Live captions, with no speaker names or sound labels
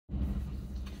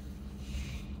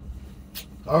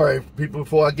All right, people,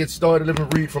 before I get started, let me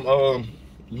read from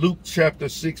Luke chapter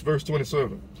 6, verse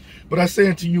 27. But I say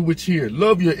unto you which hear,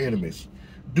 love your enemies,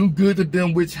 do good to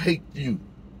them which hate you,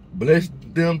 bless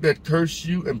them that curse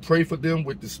you, and pray for them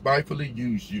which despitefully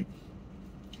use you.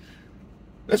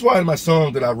 That's why in my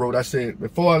song that I wrote, I said,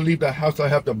 before I leave the house, I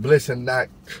have to bless and not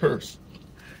curse.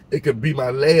 It could be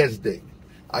my last day.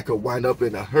 I could wind up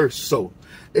in a hearse. So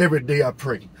every day I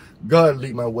pray, God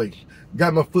lead my way.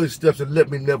 Guide my footsteps and let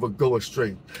me never go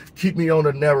astray. Keep me on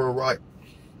the narrow right.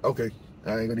 Okay,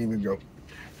 I ain't gonna even go.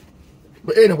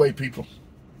 But anyway, people,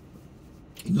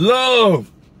 love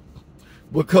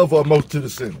will cover a multitude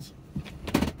of sins.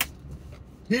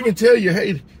 He even tell you,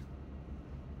 hey,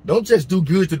 don't just do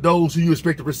good to those who you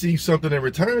expect to receive something in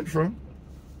return from.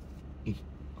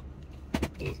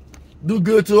 Do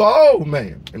good to all,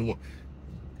 man. And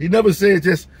he never said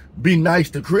just be nice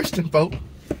to Christian folk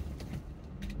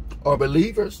or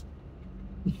believers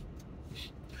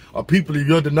or people of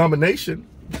your denomination.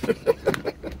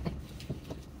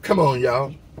 Come on,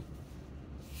 y'all.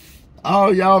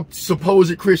 All y'all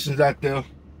supposed Christians out there,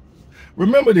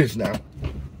 remember this now.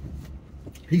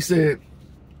 He said,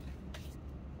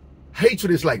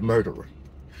 hatred is like murderer.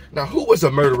 Now, who was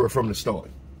a murderer from the start?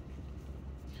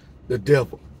 The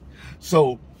devil.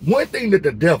 So one thing that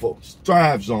the devil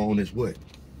strives on is what?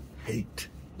 Hate.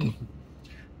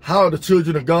 How are the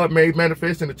children of God made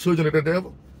manifest in the children of the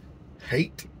devil?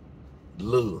 Hate,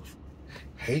 love.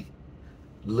 Hate,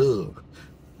 love.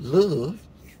 Love,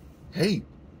 hate.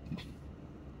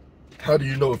 How do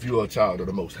you know if you are a child of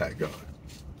the Most High God?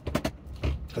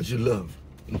 Because you love.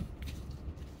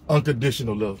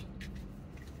 Unconditional love.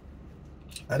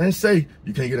 I didn't say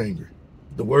you can't get angry.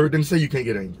 The word didn't say you can't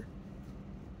get angry.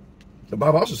 The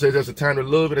Bible also says there's a time to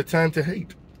love and a time to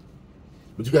hate.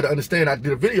 But you got to understand, I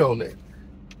did a video on that.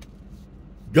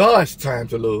 God's time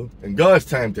to love and God's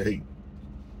time to hate.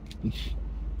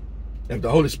 If the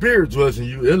Holy Spirit dwells in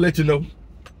you, it'll let you know.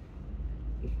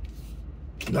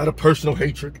 Not a personal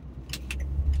hatred.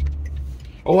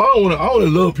 Oh, I only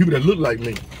love people that look like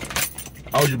me.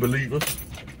 All you believers.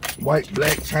 White,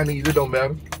 black, Chinese, it don't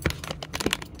matter.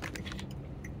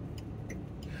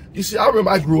 You see, I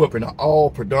remember I grew up in an all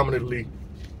predominantly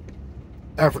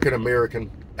African-American,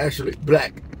 actually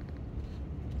black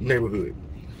neighborhood.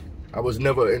 I was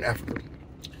never in Africa.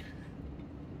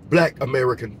 Black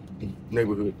American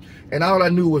neighborhood. And all I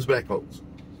knew was black folks.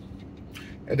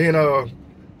 And then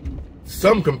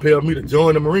some compelled me to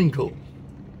join the Marine Corps.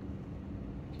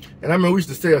 And I remember we used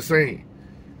to say a saying,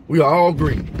 we are all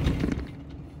green.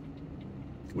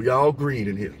 We all green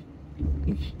in here.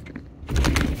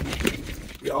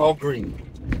 We all green.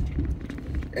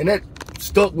 And that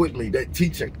stuck with me, that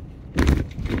teaching.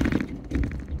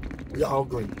 We all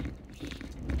green.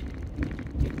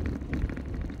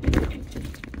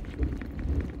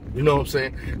 You know what I'm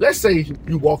saying? Let's say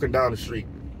you walking down the street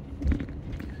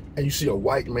and you see a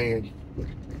white man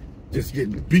just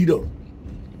getting beat up.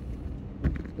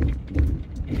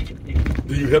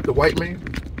 Do you help the white man?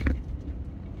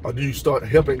 Or do you start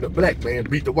helping the black man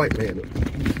beat the white man up?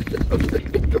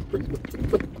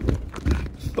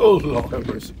 Oh, Lord have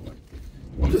mercy.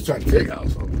 I'm just trying to tell y'all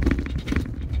something.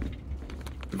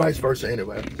 Vice versa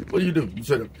anyway. What do? You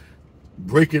sort of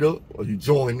break it up or you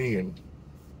join in?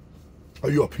 Are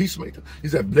you a peacemaker? He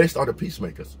said, blessed are the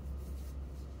peacemakers,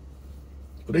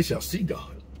 for they shall see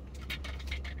God.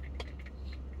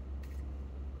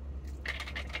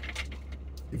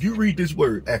 If you read this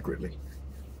word accurately,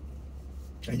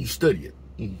 and you study it,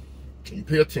 and you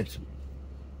pay attention,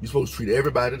 you're supposed to treat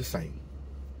everybody the same.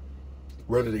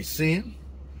 Whether they sin,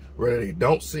 whether they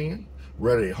don't sin,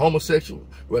 whether they're homosexual,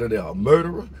 whether they're a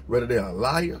murderer, whether they're a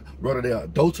liar, whether they're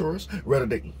adulterers, whether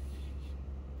they...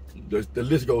 The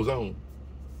list goes on.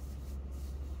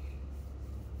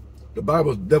 The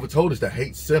Bible never told us to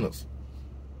hate sinners.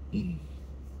 Because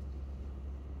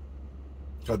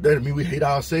that doesn't mean we hate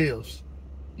ourselves.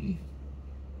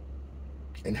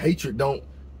 And hatred don't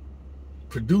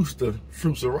produce the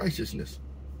fruits of righteousness.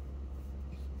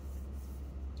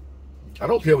 I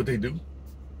don't care what they do.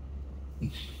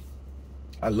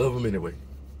 I love them anyway.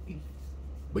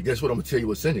 But guess what? I'm going to tell you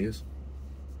what sin is.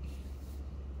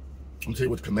 I'm going to tell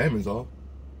you what the commandments are.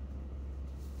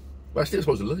 But I'm still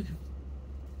supposed to love you.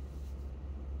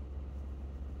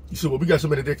 You see, well, we got so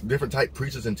many different type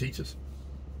preachers and teachers.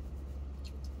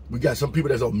 We got some people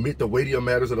that omit the weightier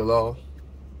matters of the law.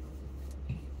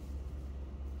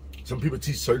 Some people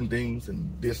teach certain things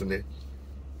and this and that.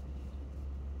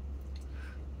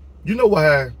 You know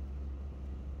why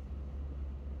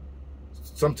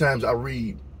sometimes I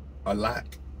read a lot?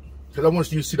 Because I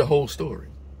want you to see the whole story.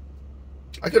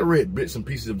 I could have read bits and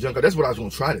pieces of junk. That's what I was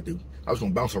going to try to do. I was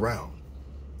going to bounce around.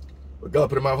 But God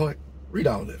put in my heart, read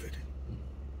all of it.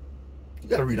 You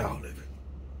got to read all of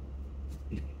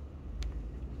it.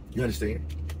 You understand?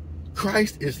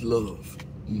 Christ is love.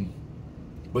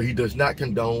 But he does not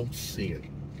condone sin.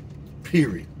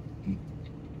 Period.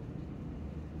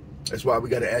 That's why we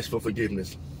got to ask for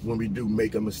forgiveness when we do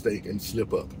make a mistake and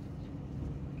slip up.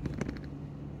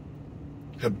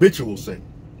 Habitual sin.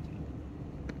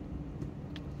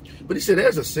 But he said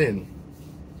there's a sin.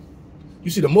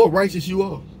 You see, the more righteous you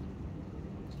are,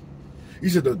 he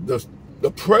said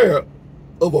the prayer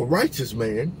of a righteous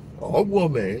man or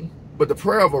woman, but the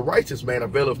prayer of a righteous man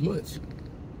availeth much.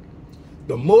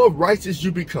 The more righteous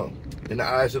you become in the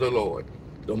eyes of the Lord,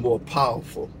 the more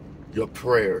powerful your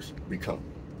prayers become.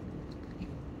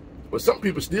 But some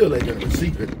people still ain't going to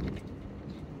receive it.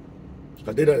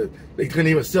 Because they couldn't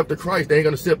even accept the Christ. They ain't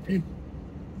going to accept you.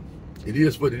 It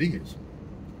is what it is.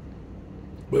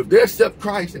 But if they accept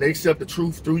Christ and they accept the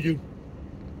truth through you,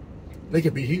 they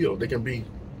can be healed. They can be,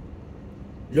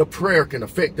 your prayer can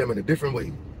affect them in a different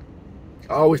way.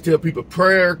 I always tell people,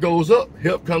 prayer goes up,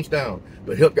 help comes down.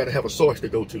 But help got to have a source to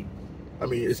go to. I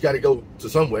mean, it's got to go to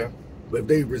somewhere. But if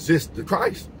they resist the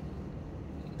Christ,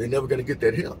 they're never going to get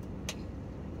that help.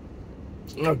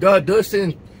 Now, God does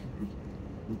send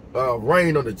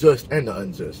rain on the just and the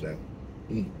unjust now.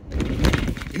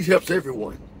 He helps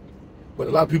everyone. But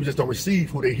a lot of people just don't receive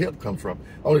who their help come from.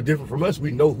 Only different from us,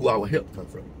 we know who our help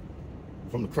comes from.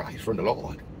 From the Christ, from the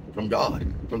Lord, from God,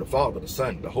 from the Father, the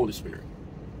Son, the Holy Spirit.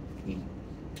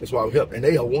 That's why we help. And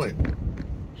they are one.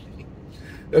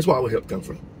 That's why our help comes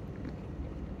from.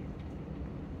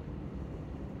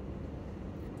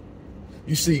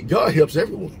 You see, God helps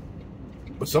everyone.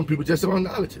 But some people just don't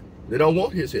acknowledge it. They don't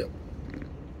want his help.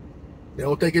 They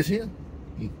don't think it's him.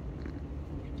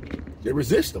 They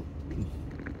resist him.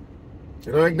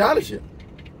 They don't acknowledge him.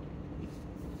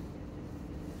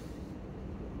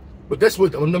 But that's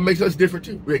what makes us different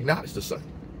too. We acknowledge the Son.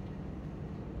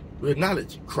 We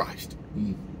acknowledge Christ.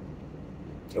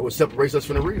 That's what separates us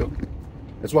from the real.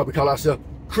 That's why we call ourselves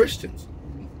Christians.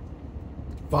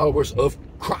 Followers of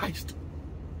Christ.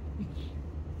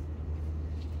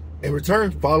 In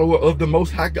return, follower of the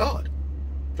Most High God.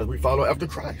 Because we follow after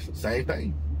Christ. Same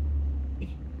thing.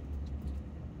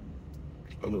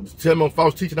 Tell me on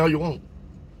false teaching all you want.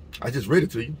 I just read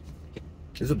it to you.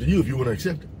 It's up to you if you want to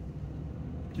accept it.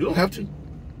 You don't have to.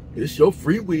 It's your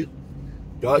free will.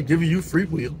 God giving you free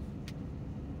will.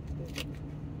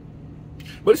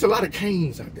 But it's a lot of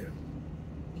Cains out there.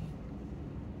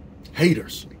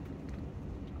 Haters.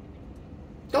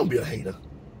 Don't be a hater.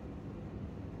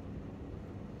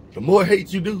 The more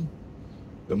hate you do,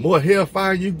 the more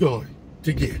hellfire you're going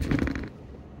to get.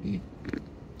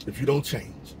 If you don't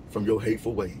change from your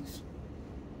hateful ways.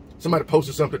 Somebody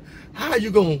posted something. How are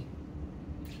you going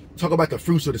to talk about the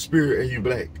fruits of the Spirit and you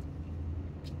black?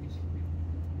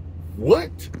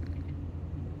 What?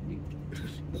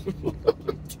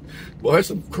 Boy, there's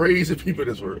some crazy people in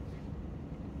this world.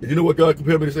 And you know what God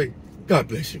compared me to say? God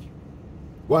bless you.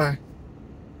 Why?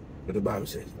 But the Bible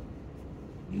says.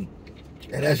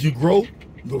 And as you grow,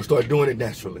 you're going to start doing it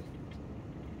naturally.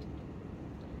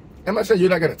 I'm not saying you're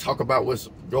not going to talk about what's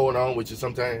going on with you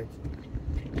sometimes.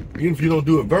 Even if you don't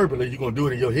do it verbally, you're going to do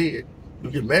it in your head.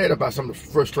 You'll get mad about some of the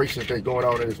frustrations that's going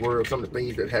on in this world, some of the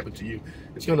things that happen to you.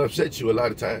 It's going to upset you a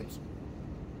lot of times.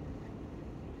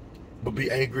 But be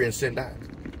angry and sin not.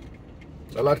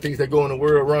 A lot of things that go in the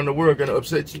world, around the world, are going to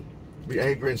upset you. Be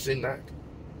angry and sin not.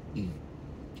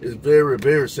 It's very,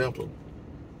 very simple.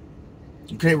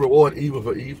 You can't reward evil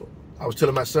for evil. I was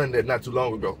telling my son that not too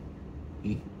long ago.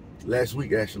 Last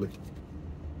week, actually.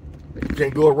 You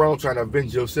can't go around trying to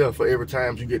avenge yourself for every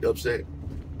time you get upset.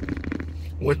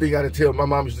 One thing I tell my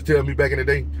mom used to tell me back in the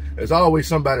day, there's always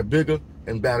somebody bigger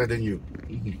and better than you.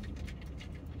 And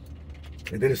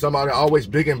then there's somebody always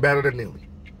bigger and better than them.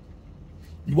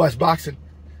 You watch boxing,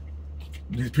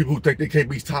 these people who think they can't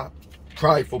be top,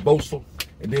 prideful, boastful,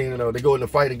 and then they go in the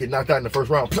fight and get knocked out in the first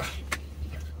round.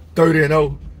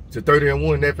 30-0 to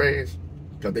 30-1 that fast.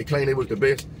 Because they claimed they was the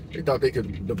best. They thought they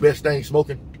could the best thing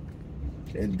smoking.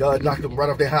 And God knocked them right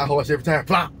off their high horse every time.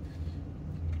 Plop!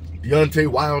 Deontay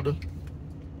Wilder.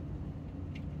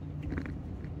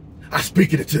 I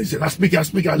speak it to you. He said, I speak,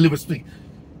 I live and speak.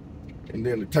 And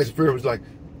then Tyson Fury was like,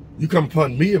 you come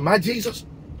upon me and my Jesus,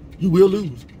 you will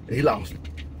lose. And he lost.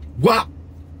 Whop!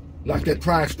 Knocked that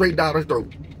pride straight down his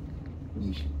throat.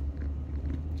 When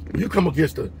you come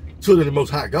against the children of the Most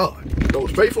High God,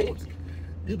 those faithful ones,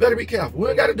 you better be careful. We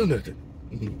ain't got to do nothing.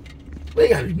 We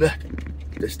ain't got to do nothing.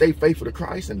 Just stay faithful to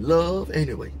Christ and love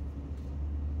anyway.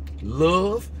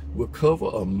 Love will cover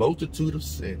a multitude of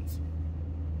sins.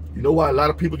 You know why a lot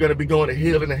of people are going to be going to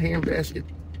hell in a handbasket?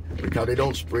 Because they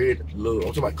don't spread love. I'm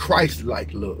talking about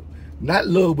Christ-like love. Not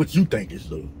love what you think is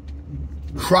love.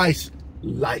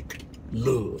 Christ-like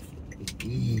love.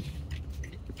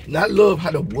 Not love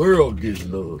how the world gives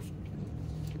love.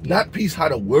 Not peace how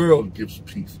the world gives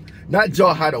peace. Not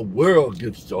joy how the world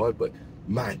gives joy, but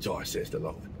my joy, says the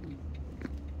Lord.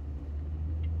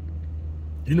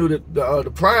 You know,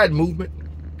 the pride movement,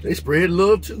 they spread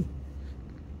love too.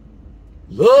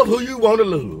 Love who you want to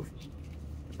love.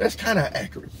 That's kind of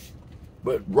accurate.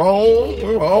 But wrong.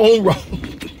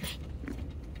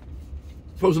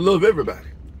 Supposed to love everybody.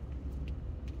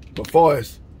 But as far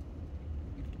as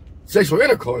sexual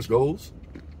intercourse goes,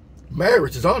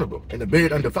 marriage is honorable and the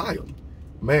bed undefiled.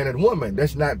 Man and woman,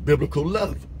 that's not biblical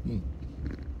love.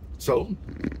 So,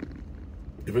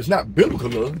 if it's not biblical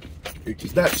love,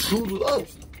 it's not true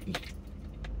love.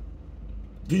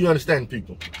 Do you understand,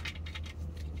 people?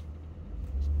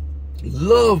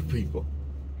 Love people.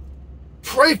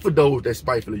 Pray for those that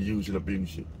spitefully use and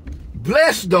abuse you.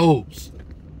 Bless those.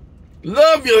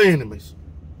 Love your enemies.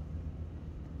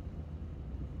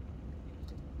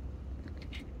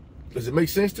 Does it make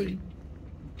sense to you?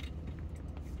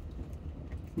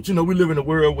 But you know, we live in a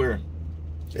world where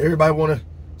everybody want to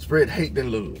spread hate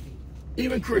than love.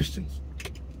 Even Christians.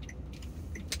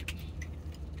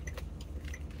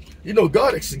 You know,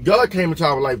 God came into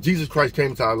our life. Jesus Christ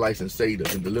came into our life and saved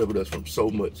us and delivered us from so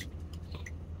much.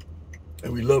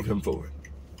 And we love him for it.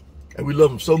 And we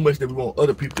love him so much that we want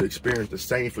other people to experience the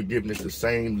same forgiveness, the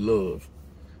same love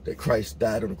that Christ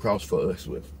died on the cross for us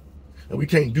with. And we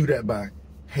can't do that by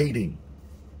hating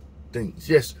things.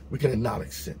 Yes, we can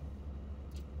acknowledge sin.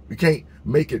 We can't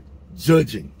make it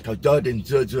judging, because God didn't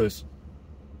judge us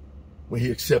when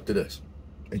he accepted us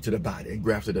into the body and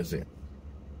grafted us in.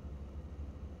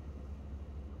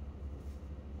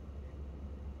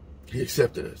 He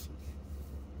accepted us.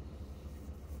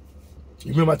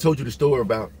 You remember I told you the story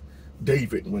about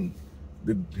David when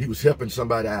he was helping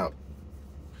somebody out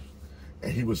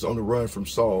and he was on the run from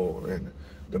Saul and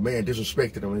the man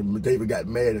disrespected him and David got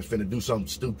mad and finna do something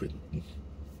stupid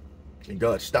and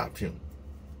God stopped him.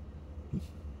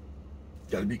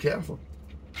 Got to be careful.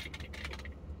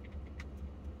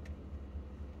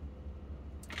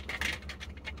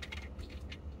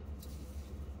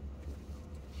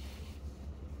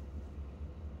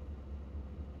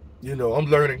 You know, I'm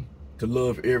learning to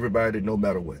love everybody no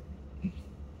matter what.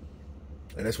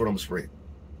 And that's what I'm spreading.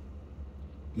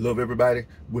 Love everybody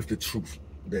with the truth,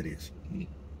 that is.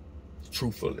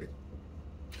 Truthfully.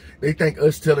 They think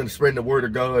us spreading the word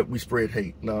of God, we spread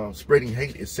hate. No, spreading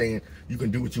hate is saying you can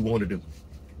do what you want to do.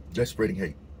 That's spreading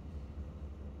hate.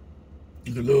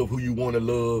 You can love who you want to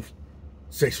love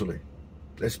sexually.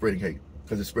 That's spreading hate,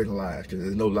 because it's spreading lies, because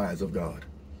there's no lies of God.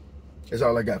 That's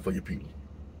all I got for you people.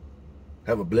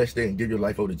 Have a blessed day and give your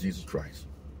life over to Jesus Christ.